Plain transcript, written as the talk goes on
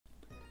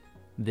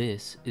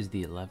This is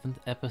the 11th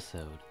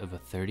episode of a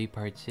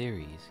 30-part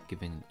series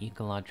giving an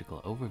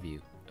ecological overview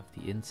of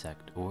the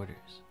insect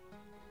orders.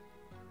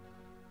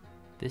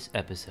 This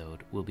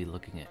episode will be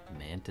looking at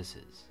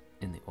mantises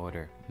in the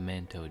order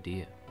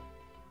Mantodea,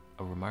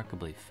 a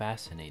remarkably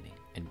fascinating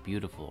and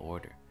beautiful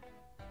order,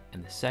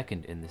 and the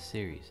second in the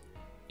series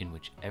in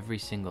which every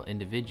single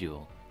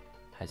individual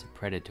has a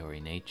predatory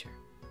nature.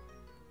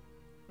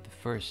 The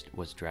first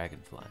was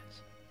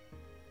dragonflies.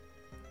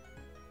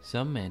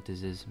 Some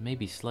mantises may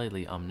be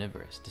slightly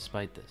omnivorous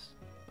despite this,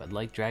 but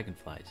like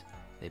dragonflies,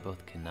 they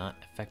both cannot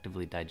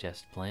effectively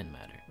digest plant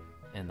matter,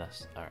 and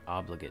thus are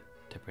obligate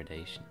to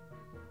predation.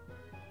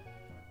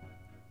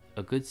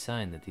 A good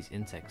sign that these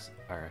insects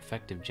are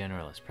effective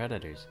generalist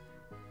predators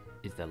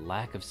is the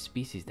lack of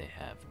species they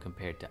have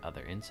compared to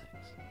other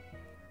insects.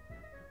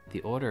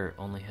 The order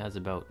only has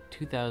about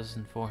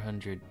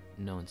 2,400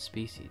 known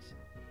species,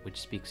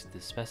 which speaks to the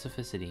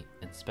specificity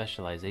and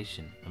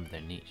specialization of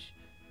their niche.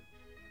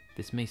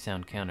 This may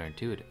sound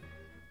counterintuitive,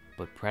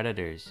 but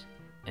predators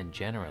and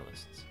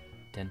generalists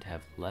tend to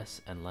have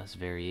less and less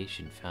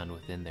variation found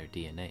within their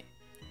DNA,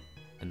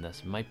 and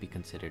thus might be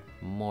considered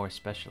more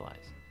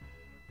specialized.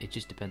 It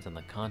just depends on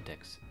the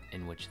context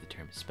in which the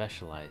term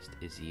specialized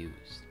is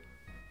used.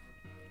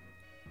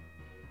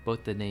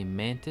 Both the name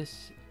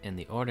mantis and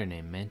the order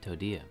name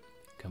Mantodea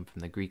come from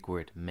the Greek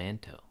word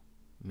manto,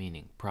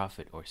 meaning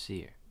prophet or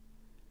seer.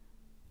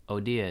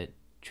 Odea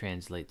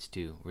translates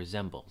to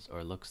resembles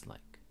or looks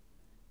like.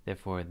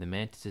 Therefore, the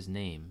mantis's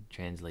name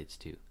translates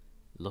to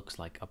looks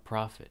like a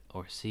prophet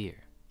or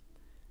seer,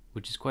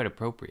 which is quite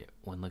appropriate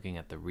when looking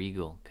at the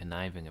regal,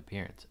 conniving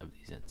appearance of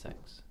these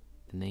insects.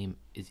 The name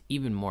is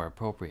even more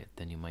appropriate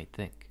than you might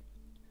think.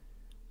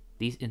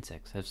 These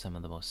insects have some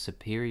of the most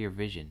superior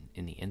vision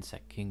in the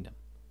insect kingdom.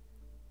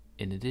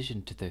 In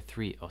addition to their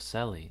 3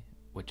 ocelli,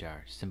 which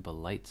are simple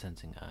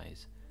light-sensing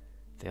eyes,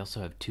 they also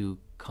have 2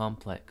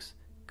 complex,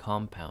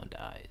 compound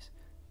eyes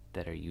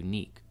that are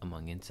unique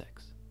among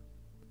insects.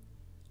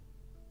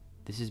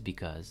 This is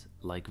because,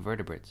 like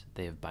vertebrates,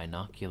 they have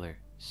binocular,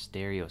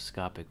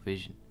 stereoscopic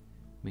vision,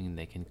 meaning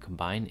they can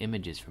combine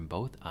images from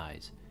both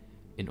eyes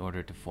in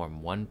order to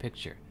form one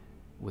picture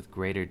with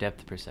greater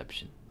depth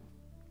perception.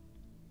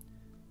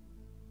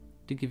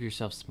 To give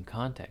yourself some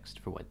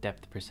context for what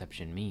depth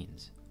perception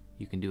means,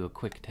 you can do a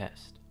quick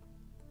test.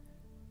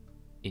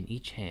 In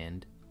each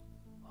hand,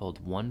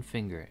 hold one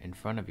finger in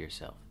front of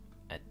yourself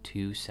at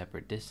 2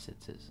 separate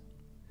distances.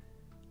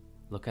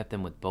 Look at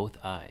them with both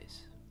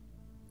eyes.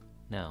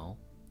 Now,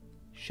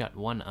 shut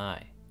one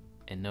eye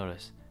and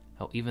notice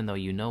how even though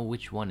you know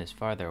which one is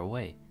farther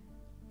away,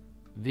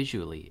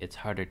 visually it's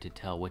harder to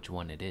tell which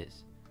one it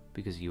is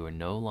because you are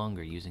no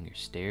longer using your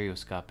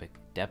stereoscopic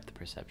depth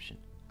perception.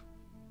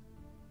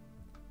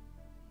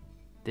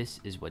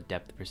 This is what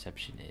depth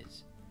perception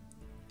is,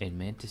 and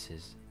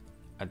mantises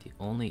are the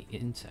only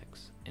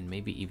insects, and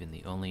maybe even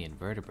the only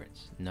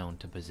invertebrates, known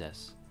to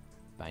possess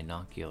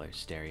binocular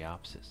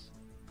stereopsis.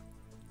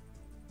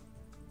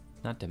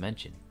 Not to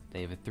mention,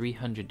 they have a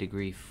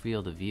 300-degree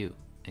field of view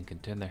and can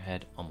turn their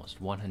head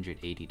almost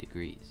 180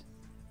 degrees.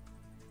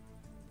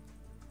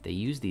 They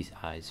use these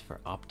eyes for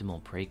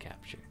optimal prey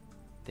capture.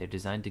 They're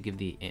designed to give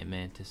the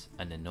mantis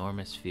an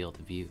enormous field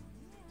of view,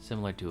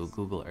 similar to a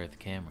Google Earth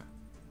camera,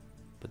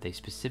 but they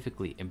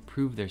specifically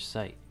improve their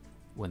sight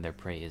when their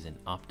prey is in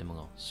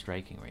optimal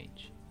striking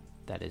range,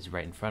 that is,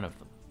 right in front of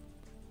them.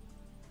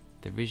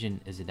 Their vision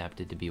is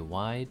adapted to be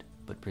wide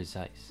but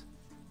precise,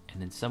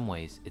 and in some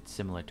ways it's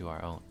similar to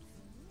our own,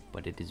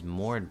 but it is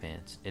more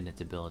advanced in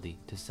its ability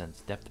to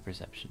sense depth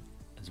perception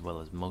as well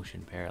as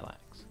motion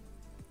parallax.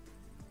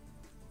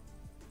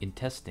 In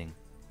testing,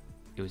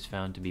 it was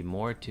found to be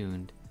more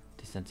attuned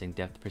to sensing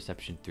depth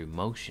perception through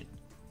motion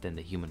than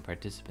the human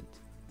participants,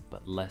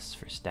 but less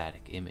for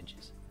static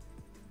images,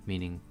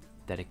 meaning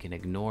that it can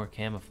ignore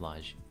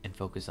camouflage and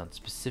focus on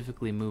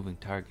specifically moving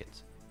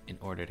targets in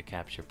order to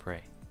capture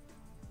prey.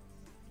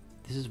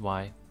 This is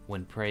why,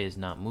 when prey is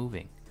not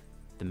moving,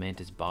 the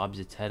mantis bobs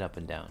its head up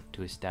and down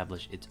to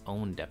establish its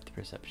own depth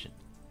perception.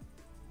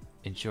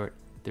 In short,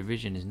 their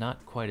vision is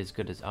not quite as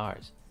good as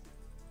ours,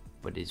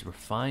 but is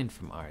refined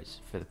from ours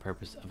for the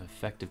purpose of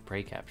effective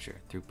prey capture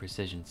through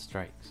precision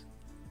strikes.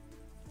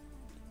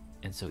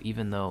 And so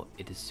even though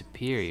it is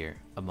superior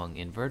among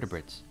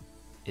invertebrates,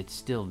 it's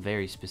still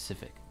very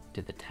specific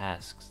to the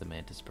tasks the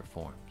mantis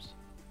performs.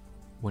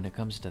 When it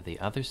comes to the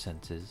other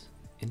senses,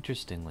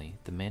 interestingly,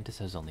 the mantis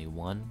has only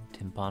one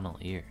tympanal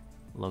ear,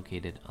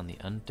 located on the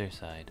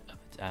underside of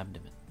its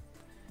abdomen,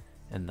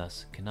 and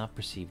thus cannot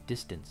perceive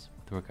distance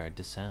with regard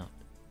to sound.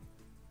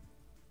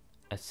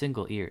 A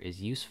single ear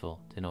is useful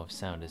to know if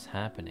sound is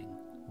happening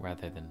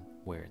rather than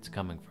where it's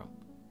coming from,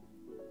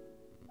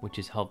 which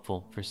is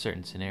helpful for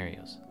certain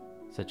scenarios,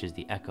 such as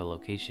the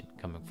echolocation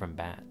coming from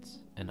bats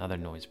and other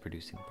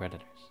noise-producing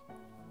predators.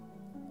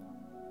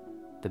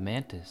 The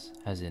mantis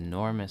has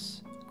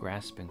enormous,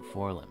 grasping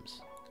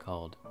forelimbs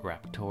called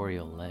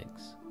raptorial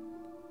legs.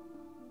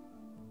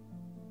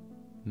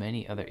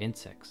 Many other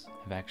insects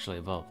have actually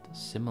evolved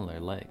similar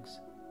legs,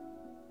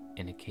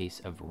 in a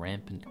case of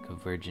rampant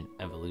convergent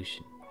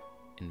evolution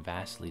in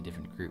vastly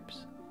different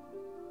groups,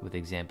 with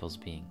examples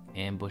being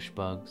ambush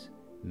bugs,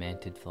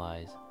 mantid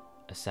flies,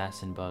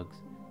 assassin bugs,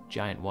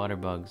 giant water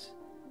bugs,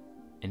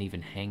 and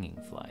even hanging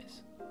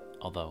flies,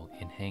 although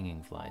in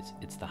hanging flies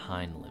it's the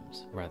hind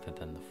limbs rather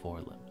than the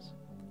forelimbs.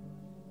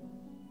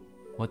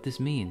 What this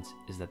means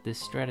is that this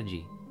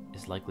strategy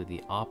is likely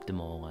the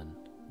optimal one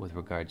with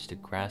regards to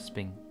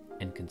grasping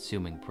and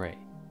consuming prey.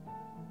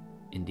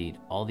 Indeed,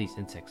 all these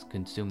insects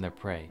consume their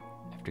prey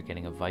after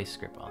getting a vice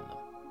grip on them.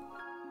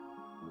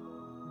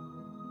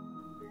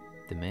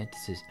 The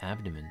mantis's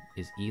abdomen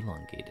is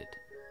elongated,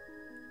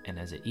 and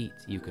as it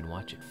eats, you can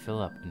watch it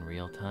fill up in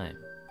real time,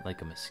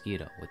 like a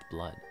mosquito with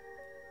blood.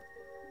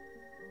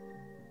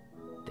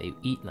 They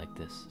eat like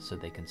this so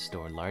they can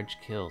store large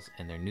kills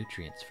and their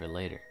nutrients for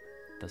later,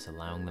 thus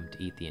allowing them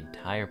to eat the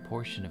entire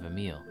portion of a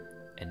meal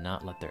and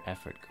not let their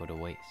effort go to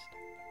waste.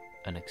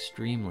 An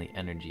extremely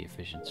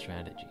energy-efficient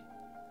strategy.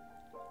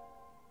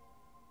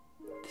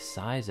 The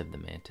size of the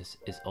mantis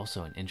is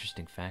also an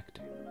interesting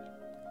factor.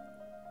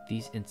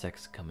 These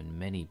insects come in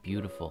many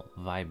beautiful,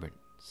 vibrant,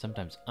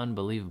 sometimes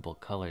unbelievable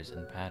colors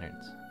and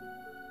patterns.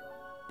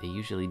 They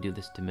usually do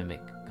this to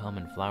mimic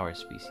common flower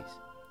species,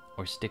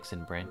 or sticks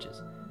and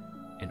branches,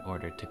 in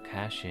order to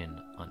cash in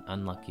on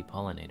unlucky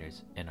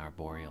pollinators and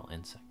arboreal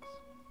insects.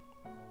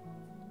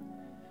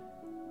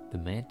 The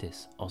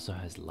mantis also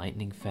has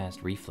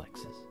lightning-fast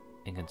reflexes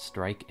and can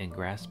strike and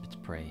grasp its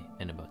prey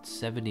in about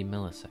 70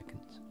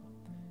 milliseconds.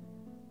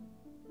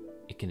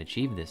 It can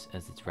achieve this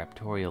as its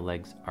raptorial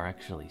legs are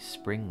actually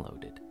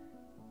spring-loaded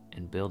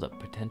and build up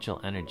potential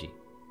energy,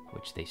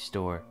 which they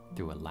store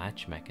through a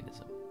latch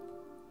mechanism.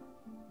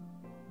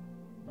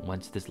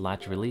 Once this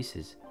latch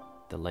releases,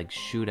 the legs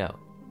shoot out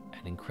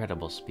at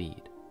incredible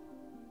speed,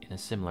 in a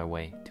similar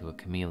way to a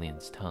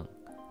chameleon's tongue,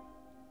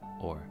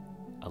 or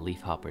a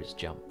leafhopper's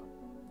jump.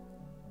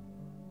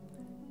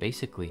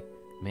 Basically,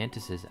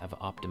 mantises have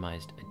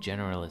optimized a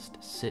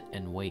generalist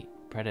sit-and-wait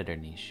predator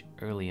niche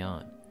early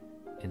on,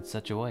 in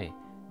such a way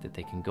that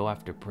they can go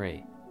after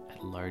prey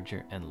at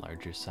larger and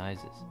larger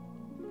sizes.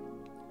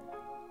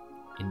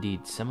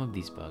 Indeed, some of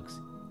these bugs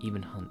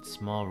even hunt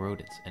small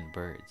rodents and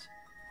birds.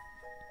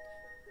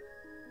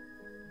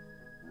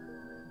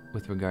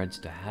 With regards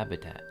to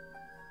habitat,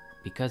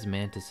 because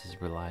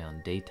mantises rely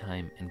on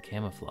daytime and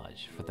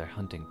camouflage for their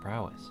hunting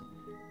prowess,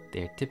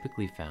 they are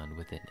typically found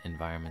within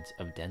environments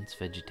of dense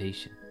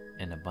vegetation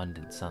and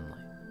abundant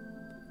sunlight.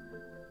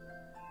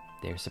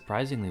 They are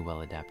surprisingly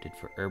well adapted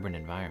for urban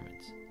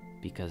environments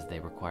because they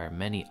require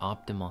many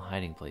optimal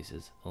hiding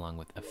places along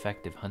with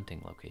effective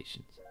hunting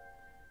locations.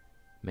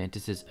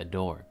 Mantises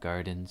adore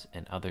gardens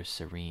and other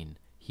serene,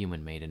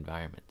 human-made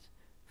environments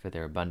for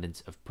their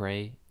abundance of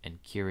prey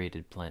and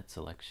curated plant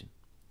selection.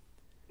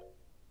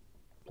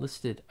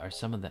 Listed are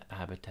some of the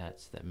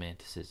habitats that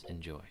mantises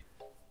enjoy.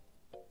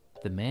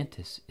 The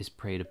mantis is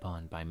preyed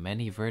upon by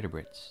many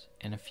vertebrates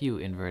and a few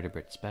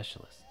invertebrate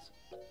specialists,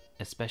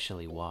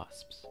 especially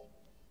wasps.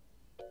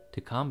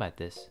 To combat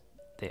this,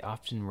 they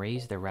often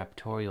raise their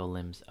raptorial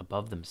limbs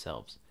above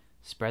themselves,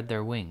 spread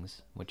their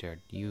wings, which are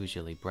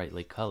usually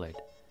brightly colored,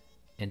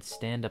 and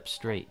stand up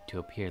straight to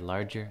appear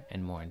larger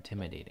and more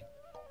intimidating.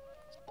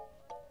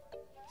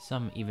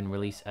 Some even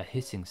release a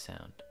hissing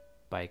sound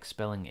by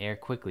expelling air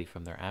quickly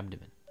from their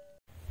abdomen.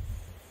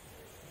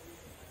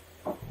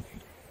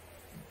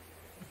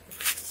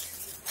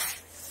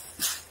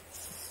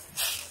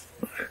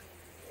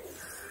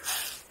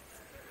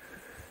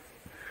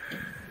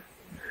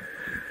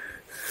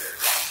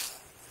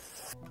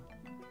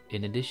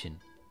 In addition,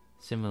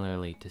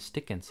 similarly to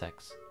stick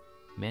insects,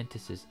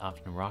 mantises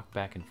often rock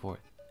back and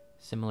forth,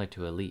 similar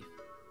to a leaf,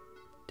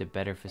 to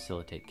better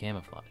facilitate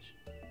camouflage.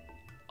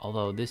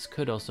 Although this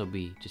could also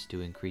be just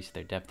to increase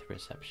their depth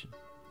perception,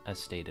 as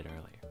stated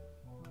earlier.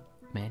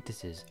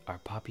 Mantises are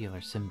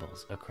popular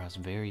symbols across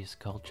various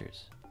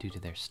cultures due to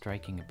their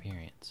striking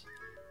appearance,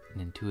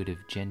 an intuitive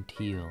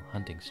genteel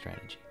hunting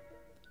strategy.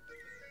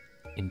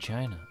 In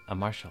China, a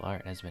martial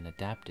art has been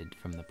adapted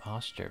from the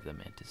posture of the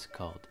mantis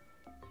called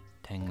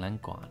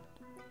Tanglenquan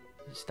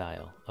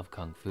style of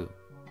Kung Fu,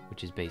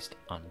 which is based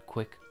on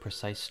quick,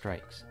 precise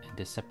strikes and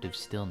deceptive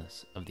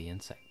stillness of the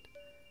insect.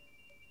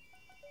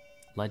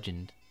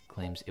 Legend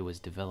claims it was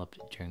developed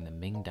during the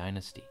Ming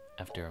Dynasty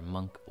after a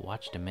monk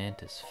watched a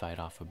mantis fight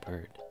off a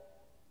bird.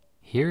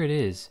 Here it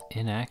is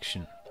in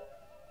action.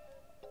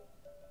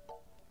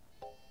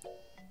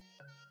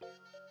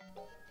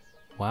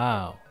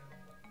 Wow!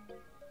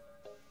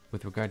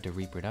 With regard to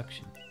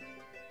reproduction,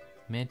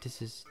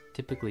 mantises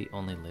typically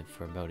only live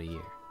for about a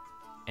year,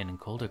 and in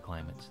colder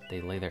climates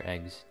they lay their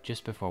eggs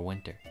just before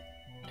winter,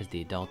 as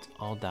the adults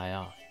all die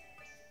off.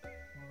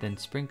 Then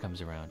spring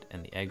comes around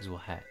and the eggs will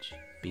hatch,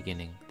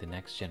 beginning the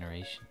next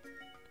generation.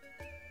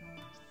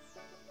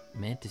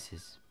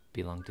 Mantises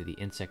belong to the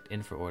insect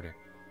infraorder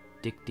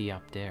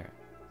Dictyoptera,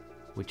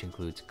 which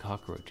includes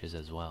cockroaches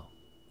as well.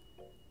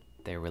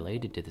 They are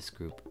related to this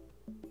group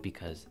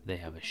because they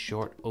have a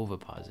short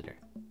ovipositor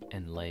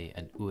and lay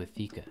an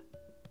ootheca,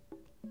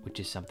 which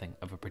is something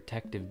of a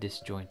protective,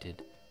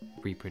 disjointed,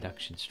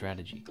 reproduction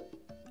strategy,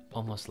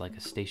 almost like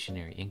a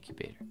stationary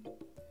incubator.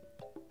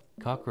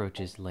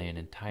 Cockroaches lay an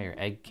entire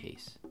egg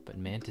case, but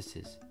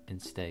mantises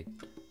instead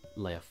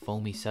lay a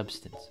foamy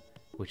substance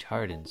which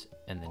hardens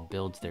and then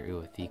builds their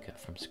ootheca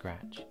from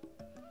scratch.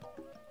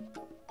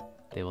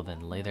 They will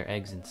then lay their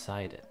eggs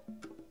inside it,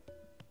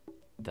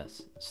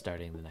 thus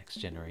starting the next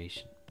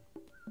generation.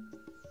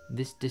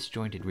 This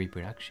disjointed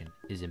reproduction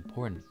is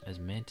important as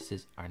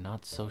mantises are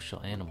not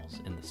social animals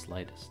in the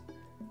slightest.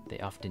 They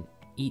often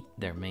eat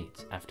their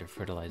mates after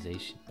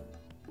fertilization,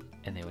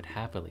 and they would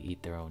happily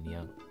eat their own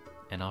young,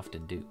 and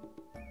often do.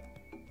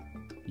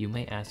 You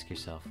may ask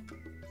yourself,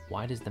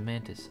 why does the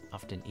mantis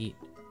often eat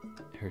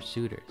her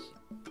suitors?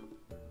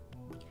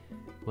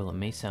 Well, it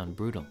may sound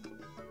brutal,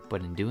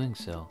 but in doing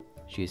so,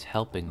 she is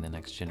helping the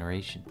next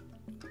generation.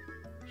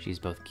 She is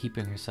both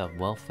keeping herself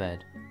well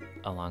fed,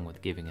 along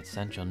with giving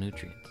essential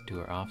nutrients to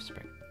her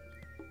offspring.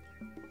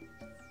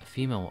 A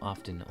female will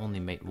often only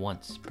mate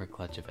once per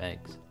clutch of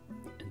eggs,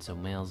 and so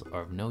males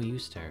are of no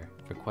use to her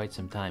for quite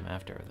some time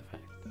after the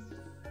fact.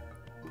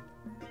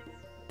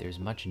 There is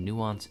much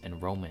nuance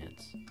and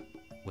romance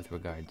with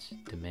regards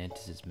to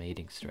Mantis's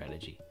mating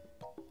strategy,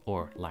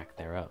 or lack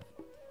thereof,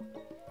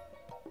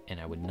 and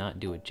I would not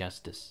do it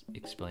justice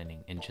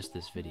explaining in just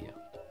this video.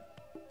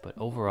 But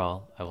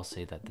overall, I will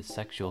say that the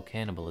sexual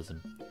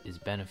cannibalism is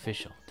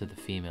beneficial to the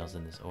females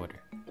in this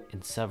order,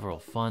 in several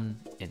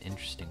fun and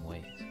interesting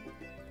ways.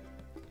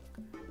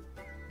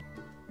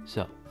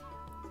 So,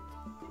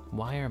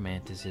 why are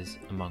mantises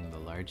among the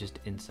largest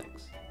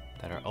insects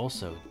that are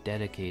also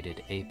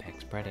dedicated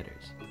apex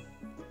predators?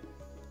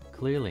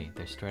 Clearly,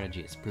 their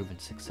strategy has proven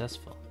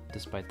successful,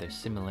 despite their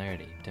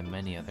similarity to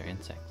many other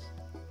insects.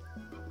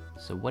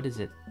 So what is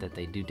it that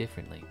they do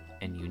differently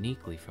and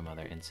uniquely from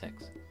other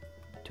insects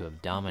to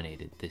have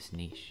dominated this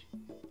niche?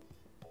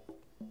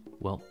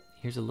 Well,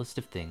 here's a list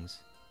of things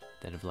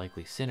that have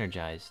likely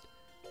synergized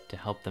to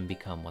help them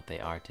become what they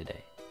are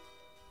today.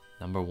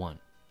 Number 1.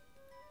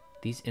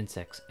 These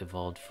insects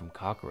evolved from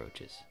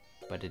cockroaches,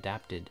 but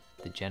adapted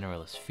the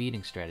generalist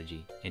feeding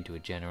strategy into a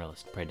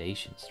generalist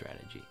predation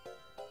strategy.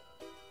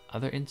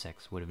 Other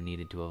insects would have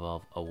needed to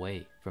evolve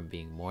away from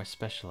being more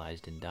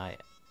specialized in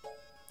diet,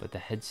 but the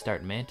head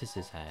start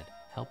mantises had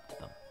helped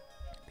them,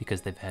 because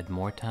they've had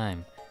more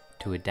time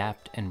to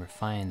adapt and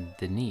refine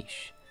the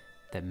niche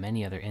that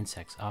many other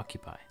insects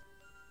occupy.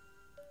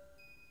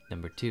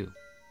 Number 2.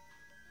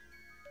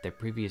 Their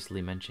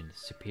previously mentioned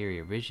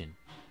superior vision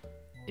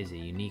is a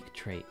unique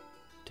trait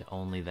to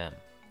only them,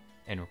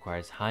 and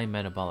requires high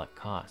metabolic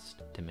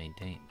cost to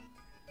maintain.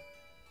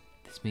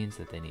 This means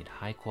that they need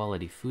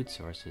high-quality food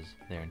sources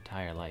their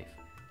entire life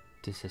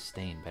to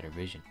sustain better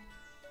vision,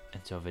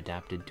 and so have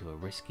adapted to a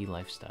risky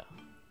lifestyle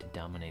to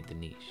dominate the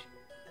niche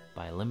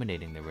by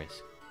eliminating the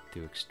risk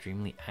through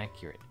extremely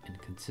accurate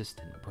and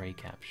consistent prey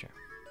capture.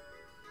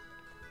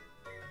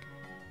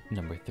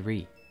 Number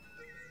 3.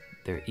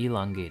 Their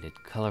elongated,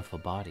 colorful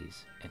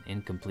bodies and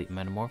incomplete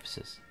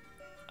metamorphosis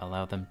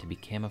allow them to be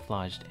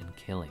camouflaged and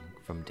killing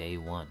from day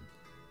one.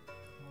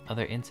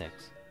 Other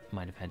insects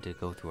might have had to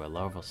go through a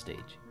larval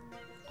stage,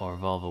 or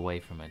evolve away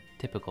from a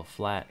typical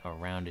flat or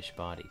roundish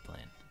body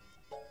plan.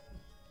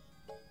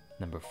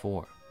 Number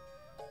 4.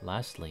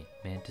 Lastly,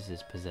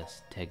 mantises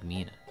possess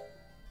tegmina,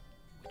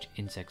 which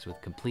insects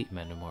with complete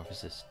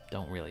metamorphosis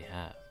don't really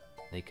have.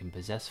 They can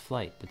possess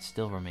flight but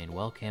still remain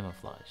well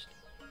camouflaged.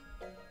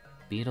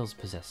 Beetles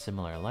possess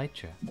similar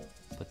elytra,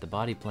 but the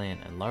body plan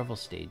and larval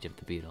stage of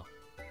the beetle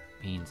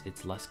means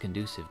it's less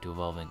conducive to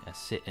evolving a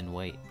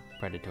sit-and-wait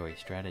predatory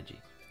strategy,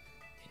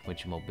 in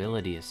which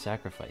mobility is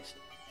sacrificed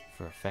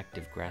for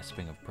effective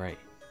grasping of prey.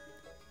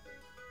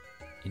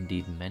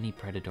 Indeed, many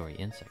predatory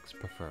insects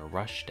prefer a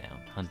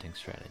rush-down hunting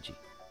strategy,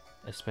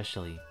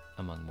 especially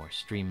among more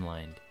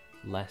streamlined,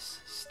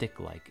 less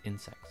stick-like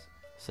insects,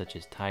 such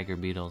as tiger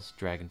beetles,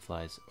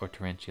 dragonflies, or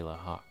tarantula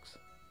hawks.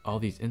 All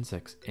these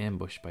insects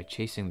ambush by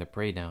chasing the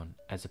prey down,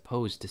 as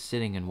opposed to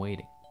sitting and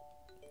waiting.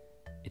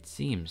 It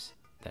seems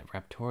that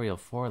raptorial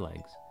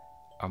forelegs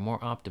are more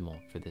optimal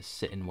for this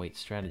sit-and-wait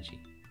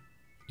strategy,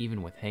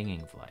 even with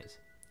hanging flies,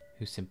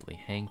 who simply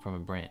hang from a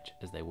branch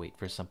as they wait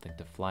for something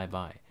to fly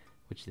by,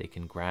 which they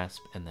can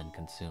grasp and then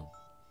consume.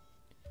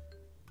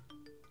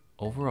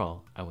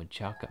 Overall, I would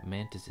chalk up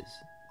mantises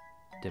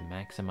to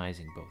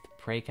maximizing both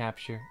prey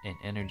capture and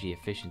energy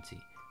efficiency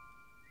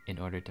in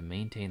order to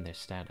maintain their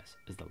status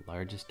as the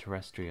largest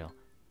terrestrial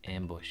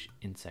ambush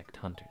insect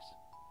hunters.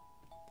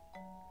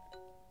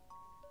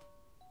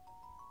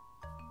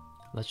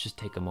 Let's just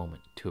take a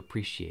moment to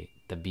appreciate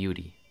the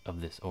beauty of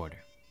this order.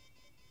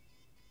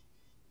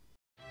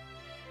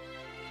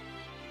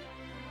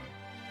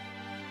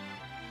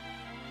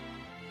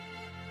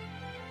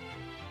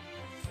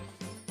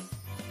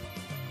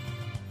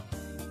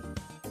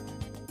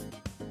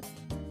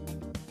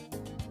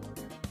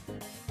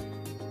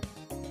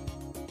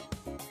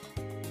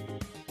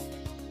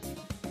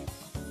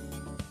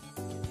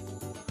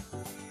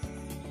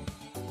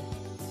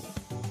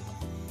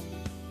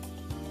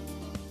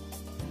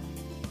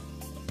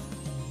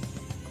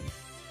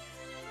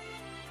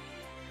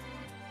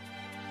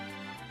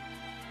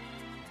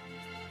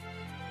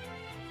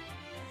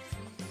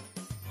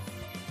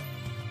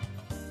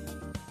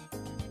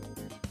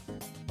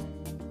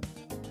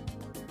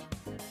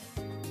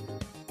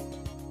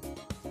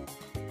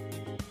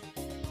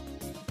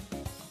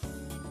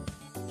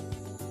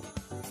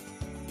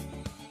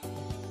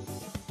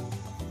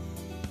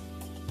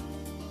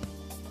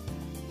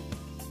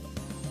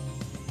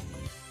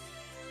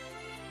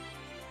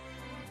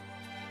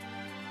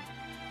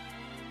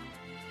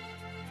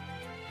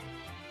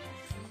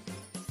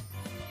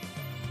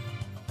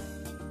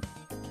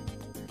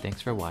 Thanks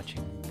for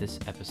watching this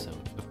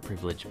episode of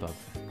Privileged Bug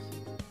Facts.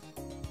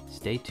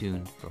 Stay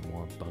tuned for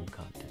more bug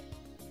content.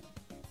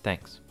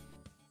 Thanks.